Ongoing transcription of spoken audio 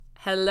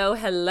Hello,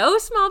 hello,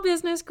 small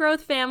business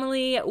growth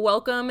family.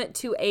 Welcome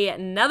to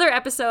another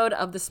episode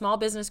of the Small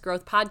Business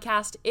Growth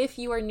Podcast. If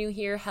you are new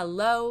here,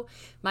 hello.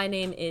 My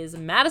name is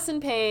Madison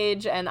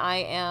Page, and I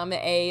am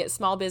a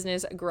small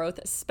business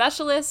growth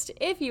specialist.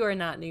 If you are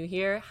not new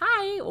here,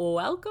 hi,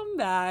 welcome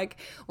back.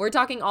 We're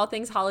talking all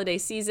things holiday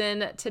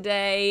season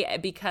today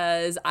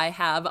because I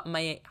have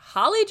my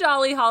Holly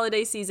Jolly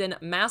Holiday Season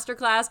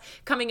Masterclass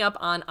coming up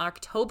on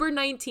October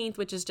 19th,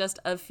 which is just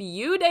a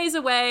few days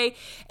away,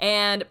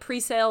 and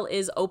pre-sale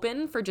is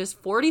open for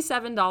just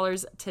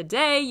 $47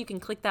 today. You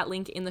can click that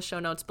link in the show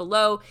notes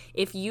below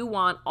if you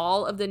want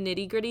all of the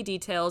nitty-gritty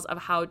details of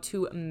how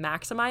to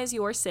maximize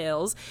your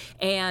sales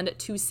and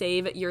to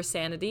save your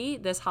sanity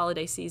this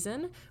holiday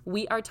season.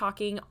 We are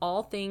talking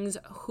all things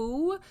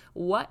who,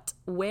 what,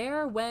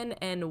 where, when,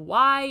 and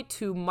why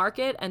to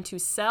market and to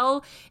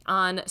sell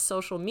on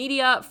social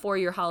media for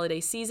your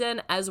holiday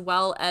season, as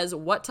well as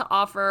what to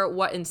offer,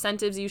 what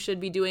incentives you should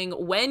be doing,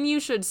 when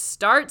you should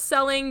start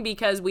selling,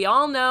 because we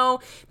all know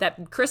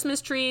that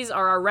Christmas trees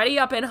are already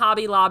up in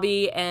Hobby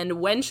Lobby,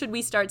 and when should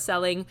we start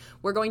selling?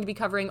 We're going to be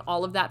covering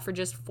all of that for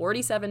just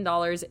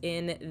 $47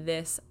 in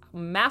this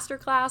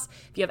masterclass.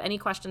 If you have any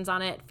questions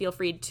on it, feel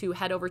free to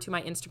head over to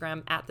my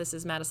Instagram at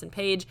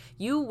 @thisismadisonpage.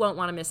 You won't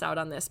want to miss out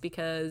on this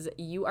because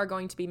you are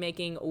going to be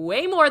making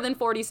way more than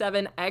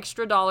 $47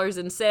 extra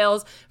in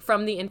sales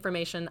from the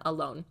information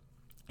alone.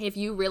 If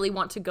you really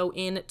want to go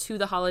into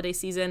the holiday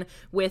season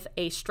with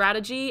a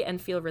strategy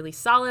and feel really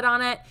solid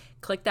on it,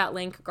 click that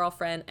link,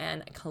 girlfriend,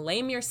 and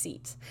claim your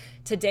seat.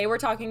 Today, we're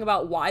talking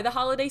about why the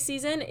holiday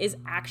season is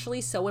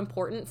actually so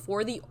important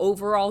for the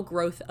overall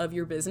growth of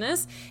your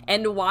business,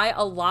 and why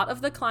a lot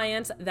of the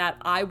clients that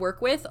I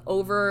work with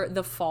over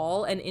the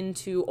fall and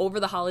over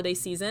the holiday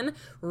season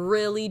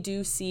really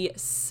do see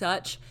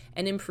such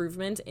an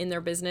improvement in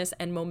their business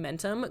and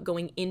momentum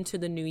going into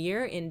the new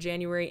year in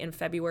January and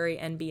February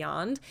and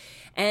beyond.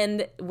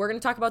 And we're going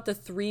to talk about the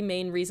three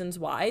main reasons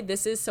why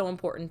this is so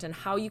important and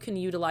how you can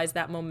utilize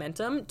that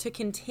momentum to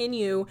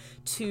continue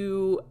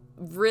to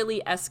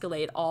really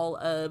escalate all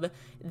of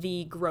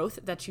the growth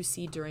that you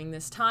see during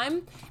this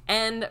time.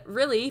 And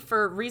really,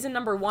 for reason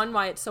number one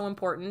why it's so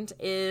important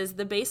is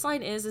the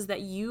baseline is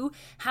that you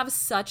have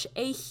such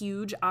a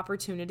huge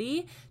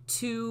opportunity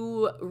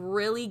to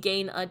really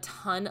gain a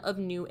ton of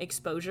new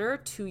exposure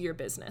to your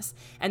business.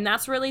 And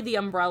that's really the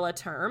umbrella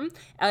term,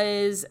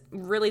 is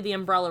really the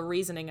umbrella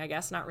reasoning, I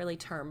guess, not really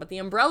term, but the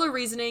umbrella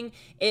reasoning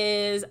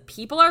is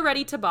people are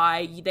ready to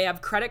buy. They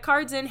have credit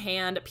cards in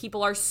hand.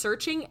 People are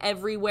searching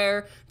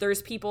everywhere.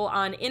 There's people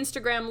on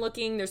Instagram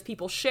looking, there's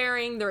people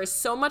sharing. There is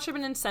so much of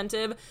an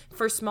incentive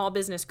for small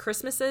business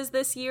Christmases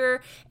this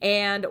year,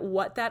 and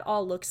what that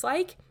all looks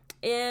like.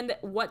 And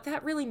what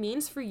that really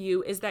means for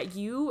you is that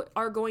you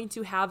are going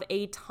to have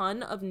a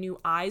ton of new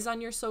eyes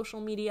on your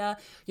social media.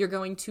 You're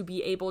going to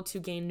be able to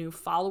gain new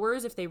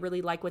followers if they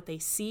really like what they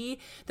see.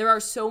 There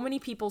are so many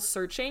people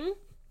searching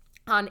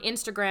on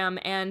Instagram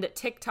and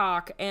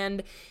TikTok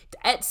and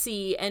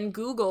Etsy and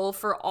Google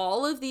for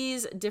all of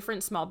these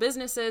different small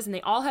businesses, and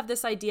they all have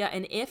this idea,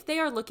 and if they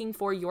are looking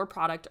for your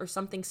product or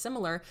something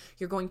similar,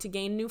 you're going to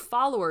gain new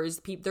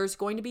followers. There's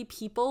going to be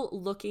people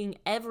looking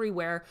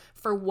everywhere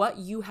for what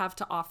you have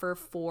to offer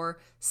for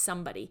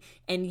somebody,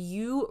 and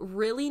you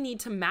really need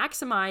to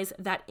maximize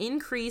that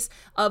increase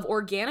of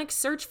organic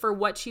search for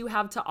what you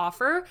have to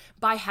offer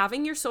by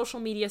having your social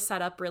media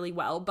set up really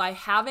well, by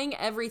having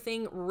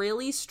everything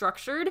really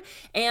structured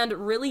and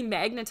really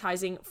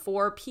magnetizing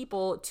for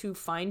people to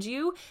find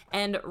you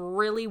and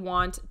really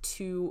want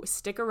to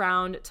stick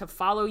around, to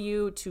follow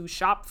you, to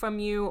shop from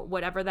you,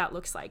 whatever that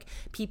looks like.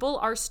 People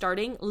are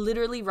starting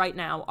literally right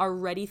now,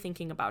 already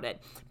thinking about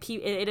it.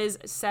 It is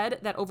said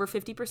that over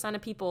 50%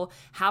 of people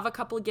have a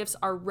couple of gifts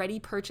already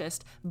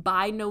purchased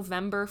by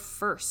November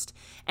 1st.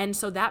 And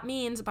so that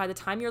means by the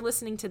time you're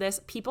listening to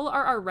this, people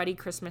are already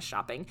Christmas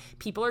shopping.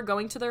 People are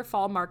going to their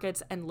fall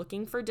markets and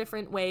looking for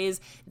different ways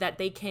that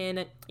they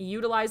can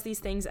utilize these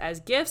things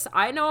as gifts.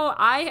 I know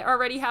I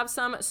already have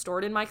some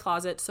stored in my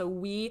closet, so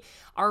we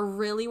are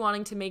really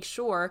wanting to make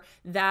sure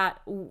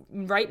that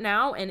right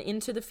now and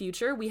into the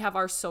future, we have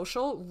our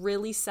social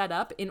really set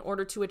up in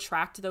order to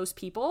attract those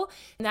people.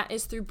 And that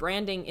is through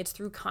branding, it's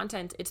through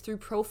content, it's through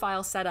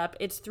profile setup,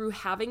 it's through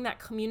having that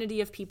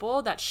community of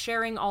people that's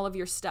sharing all of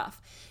your stuff.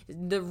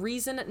 The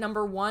reason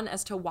number one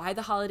as to why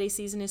the holiday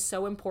season is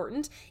so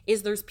important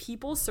is there's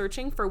people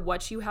searching for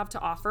what you have to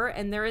offer,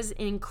 and there is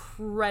an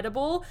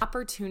incredible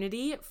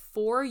opportunity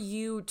for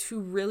you to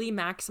really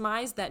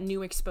maximize that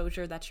new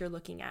exposure that you're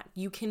looking at.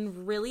 You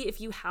can really, if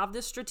you have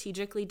this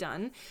strategically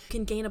done, you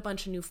can gain a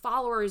bunch of new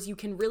followers. You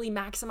can really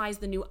maximize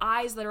the new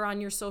eyes that are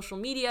on your social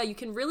media. You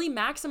can really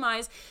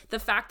maximize the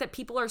fact that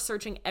people are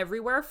searching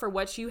everywhere for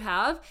what you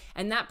have.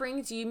 And that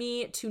brings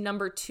me to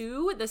number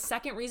two. The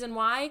second reason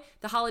why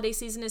the holiday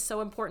season is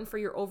so important for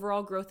your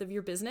overall growth of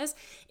your business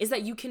is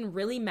that you can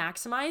really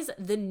maximize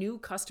the new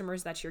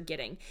customers that you're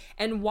getting.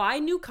 And why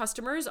new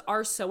customers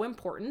are so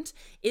important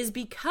is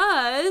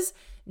because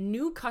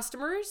new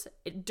customers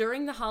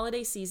during the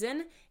holiday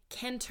season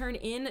can turn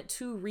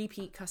into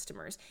repeat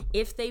customers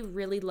if they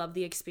really love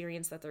the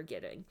experience that they're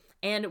getting.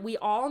 And we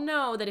all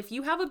know that if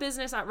you have a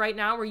business right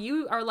now where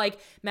you are like,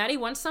 Maddie,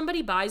 once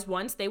somebody buys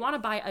once, they want to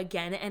buy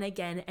again and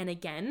again and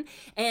again,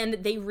 and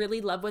they really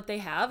love what they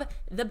have,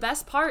 the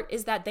best part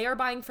is that they are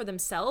buying for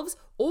themselves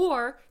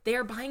or they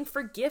are buying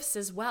for gifts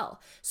as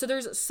well. So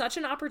there's such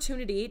an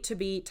opportunity to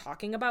be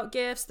talking about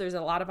gifts. There's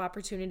a lot of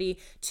opportunity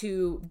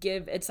to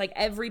give. It's like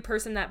every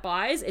person that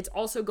buys, it's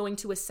also going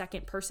to a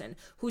second person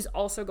who's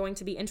also going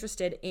to be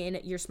interested in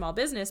your small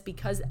business,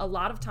 because a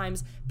lot of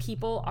times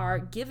people are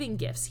giving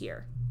gifts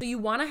here. So you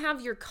want to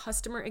have your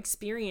customer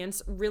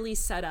experience really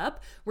set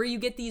up where you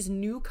get these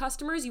new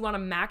customers. You want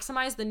to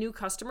maximize the new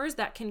customers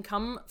that can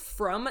come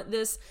from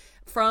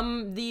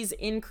these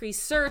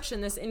increased search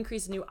and this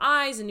increased new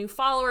eyes and new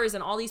followers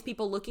and all these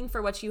people looking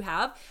for what you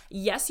have.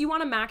 Yes, you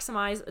want to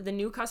maximize the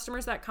new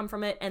customers that come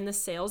from it and the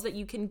sales that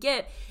you can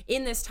get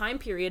in this time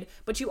period,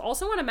 but you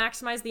also want to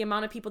maximize the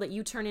amount of people that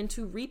you turn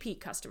into repeat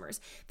customers.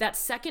 That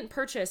second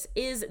purchase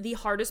is the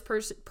hardest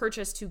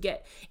purchase to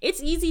get.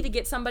 It's easy to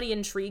get somebody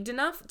intrigued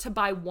enough to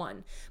buy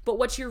one, but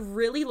what you're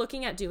really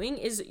looking at doing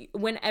is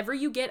whenever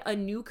you get a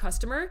new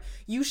customer,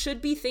 you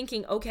should be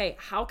thinking, okay,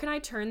 how can I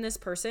turn this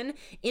person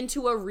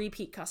into a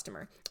repeat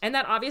customer? And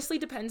that obviously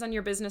depends on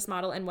your business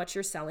model and what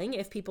you're selling,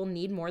 if people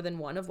need more than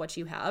one of what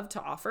you have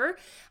to offer.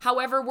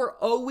 However, we're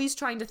always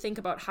trying to think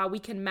about how we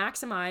can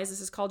maximize,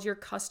 this is called your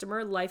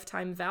customer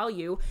lifetime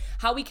value,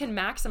 how we can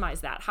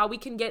maximize that, how we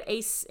can get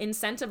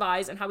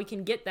incentivize and how we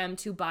can get them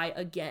to buy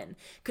again.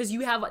 Because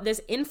you have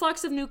this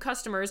influx of new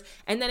customers,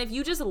 and then if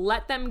you just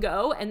let them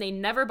go and they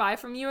never buy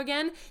from you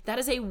again, that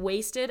is a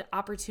wasted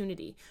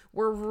opportunity.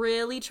 We're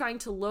really trying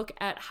to look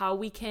at how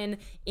we can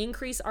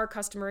increase our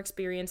customer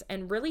experience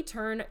and really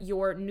turn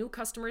your new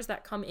customers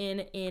that come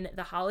in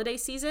the holiday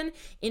season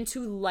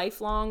into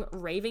lifelong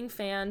raving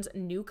fans,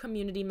 new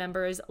community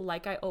members,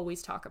 like I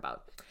always talk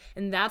about.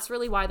 And that's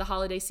really why the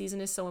holiday season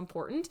is so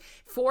important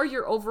for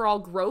your overall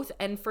growth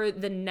and for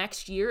the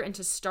next year, and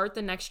to start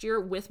the next year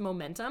with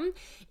momentum,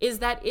 is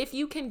that if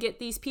you can get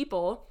these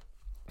people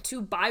to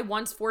buy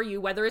once for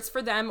you, whether it's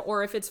for them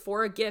or if it's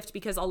for a gift,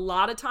 because a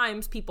lot of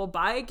times people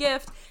buy a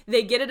gift,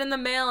 they get it in the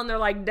mail and they're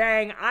like,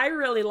 dang, I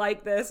really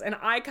like this and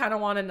I kind of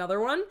want another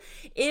one.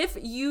 If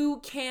you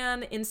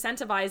can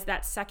incentivize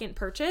that second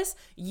purchase,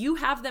 you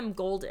have them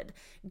golden.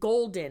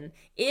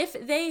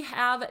 If they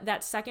have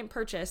that second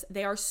purchase,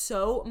 they are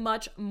so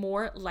much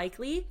more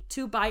likely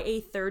to buy a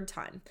third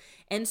time.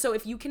 And so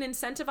if you can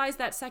incentivize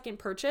that second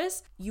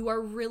purchase, you are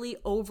really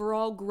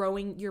overall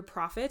growing your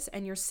profits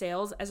and your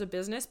sales as a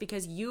business,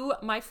 because you,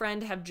 my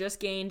friend, have just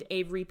gained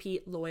a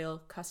repeat loyal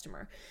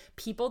customer.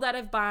 People that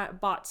have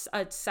bought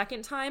a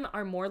second time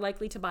are more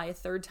likely to buy a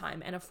third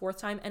time and a fourth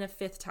time and a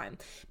fifth time,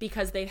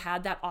 because they've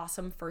had that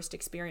awesome first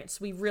experience.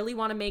 We really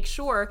want to make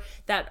sure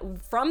that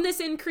from this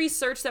increased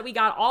search that we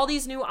got, all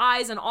these new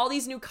eyes and all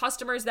these new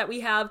customers that we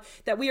have,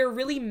 that we are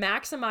really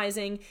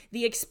maximizing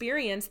the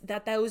experience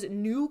that those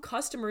new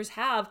customers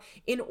have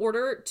in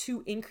order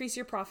to increase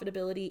your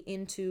profitability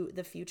into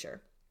the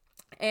future.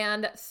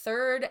 And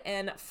third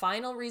and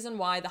final reason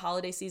why the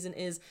holiday season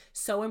is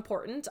so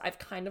important, I've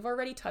kind of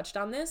already touched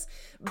on this,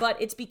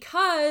 but it's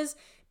because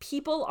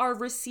people are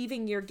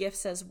receiving your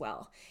gifts as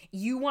well.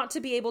 You want to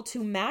be able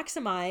to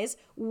maximize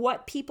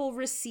what people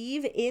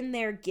receive in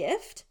their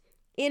gift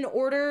in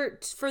order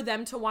for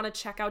them to want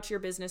to check out your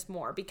business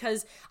more.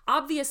 Because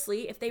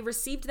obviously, if they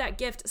received that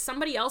gift,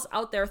 somebody else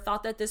out there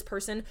thought that this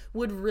person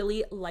would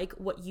really like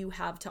what you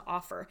have to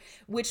offer,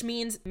 which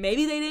means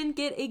maybe they didn't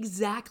get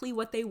exactly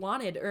what they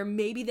wanted, or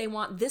maybe they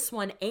want this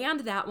one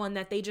and that one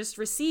that they just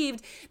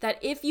received, that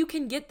if you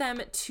can get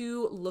them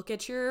to look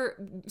at your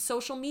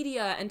social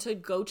media and to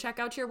go check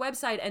out your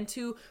website and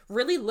to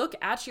really look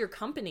at your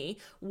company,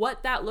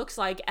 what that looks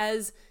like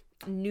as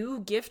new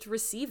gift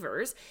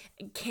receivers,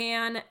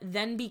 can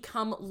then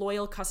become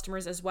loyal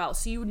customers as well.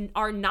 So you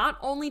are not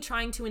only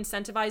trying to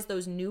incentivize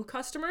those new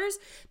customers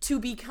to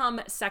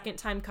become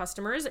second-time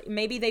customers,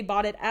 maybe they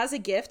bought it as a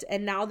gift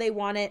and now they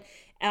want it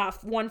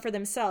one for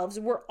themselves.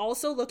 We're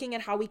also looking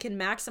at how we can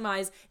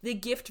maximize the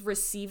gift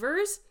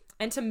receivers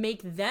and to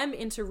make them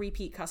into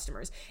repeat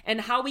customers, and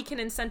how we can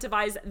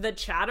incentivize the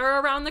chatter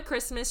around the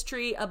Christmas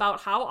tree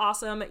about how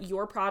awesome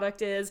your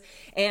product is,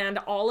 and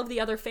all of the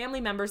other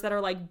family members that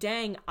are like,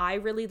 dang, I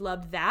really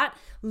love that.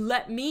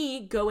 Let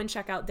me go and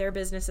check out their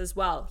business as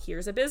well.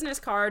 Here's a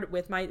business card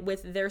with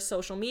their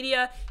social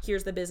media.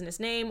 Here's the business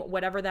name,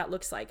 whatever that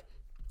looks like.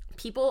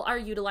 People are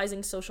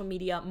utilizing social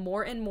media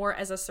more and more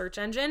as a search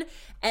engine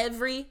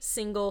every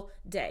single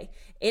day.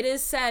 It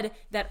is said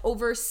that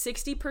over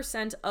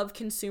 60% of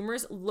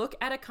consumers look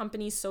at a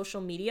company's social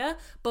media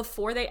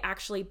before they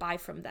actually buy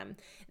from them.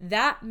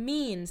 That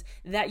means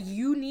that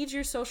you need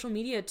your social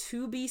media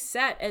to be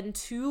set and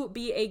to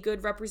be a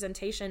good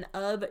representation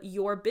of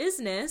your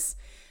business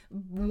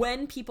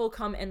when people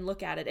come and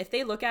look at it. If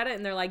they look at it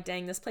and they're like,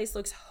 dang, this place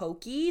looks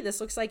hokey, this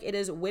looks like it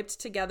is whipped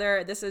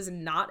together, this is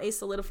not a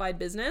solidified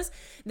business,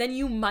 then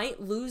you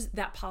might lose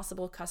that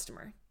possible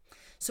customer.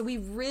 So we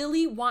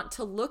really want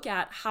to look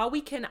at how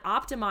we can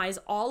optimize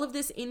all of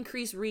this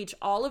increased reach,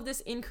 all of this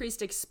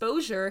increased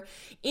exposure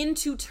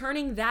into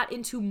turning that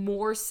into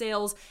more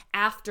sales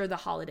after the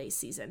holiday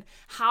season.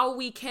 How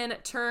we can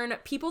turn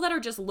people that are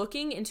just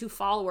looking into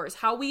followers,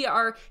 how we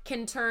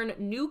can turn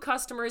new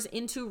customers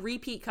into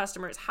repeat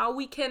customers, how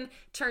we can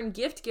turn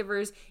gift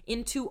givers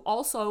into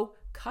also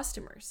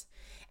customers.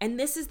 And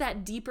this is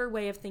that deeper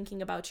way of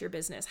thinking about your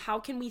business. How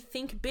can we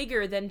think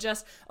bigger than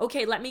just,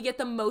 okay, let me get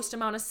the most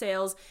amount of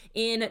sales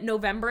in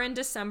November and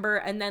December,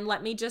 and then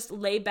let me just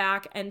lay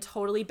back and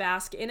totally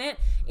bask in it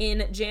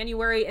in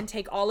January and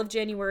take all of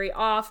January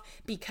off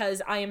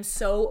because I am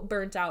so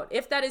burnt out.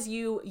 If that is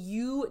you,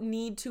 you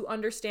need to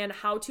understand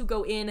how to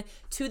go in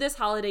to this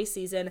holiday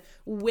season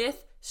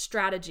with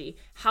strategy,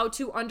 how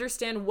to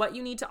understand what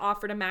you need to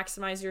offer to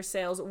maximize your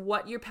sales,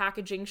 what your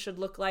packaging should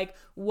look like,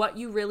 what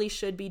you really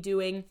should be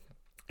doing,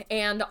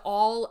 and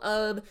all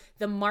of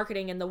the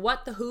marketing and the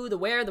what, the who, the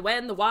where, the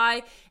when, the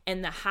why,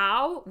 and the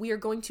how we are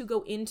going to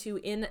go into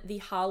in the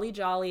Holly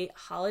Jolly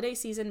Holiday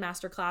Season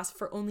Masterclass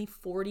for only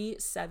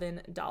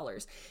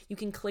 $47. You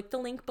can click the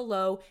link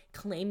below,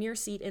 claim your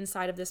seat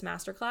inside of this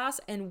masterclass,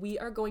 and we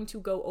are going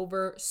to go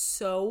over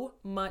so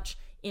much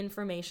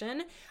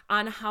information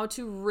on how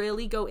to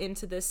really go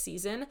into this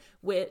season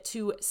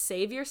to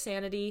save your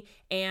sanity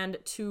and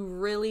to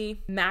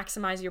really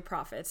maximize your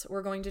profits.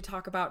 We're going to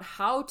talk about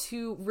how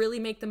to really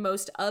make the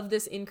most of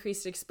this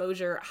increased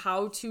exposure,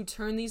 how to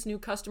turn these new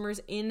customers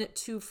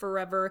into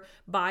forever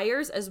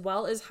buyers, as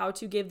well as how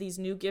to give these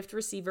new gift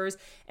receivers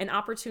an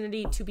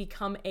opportunity to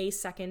become a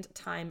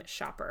second-time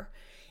shopper.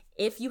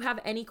 If you have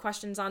any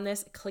questions on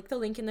this, click the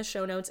link in the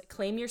show notes,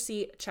 claim your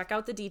seat, check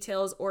out the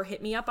details, or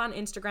hit me up on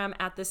Instagram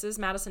at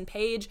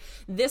thisismadisonpage.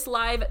 This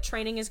live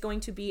training is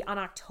going to be on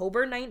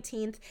October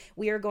 19th.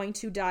 We are going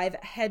to dive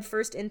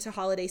headfirst into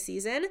holiday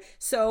season.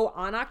 So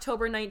on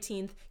October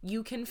 19th,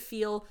 you can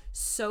feel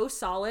so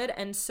solid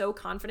and so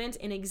confident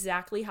in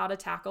exactly how to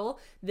tackle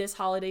this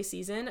holiday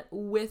season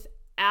with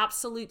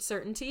absolute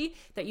certainty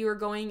that you are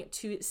going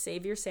to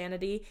save your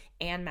sanity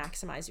and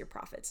maximize your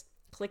profits.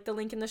 Click the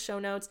link in the show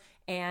notes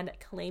and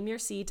claim your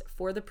seat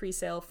for the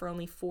pre-sale for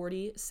only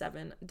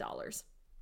 $47.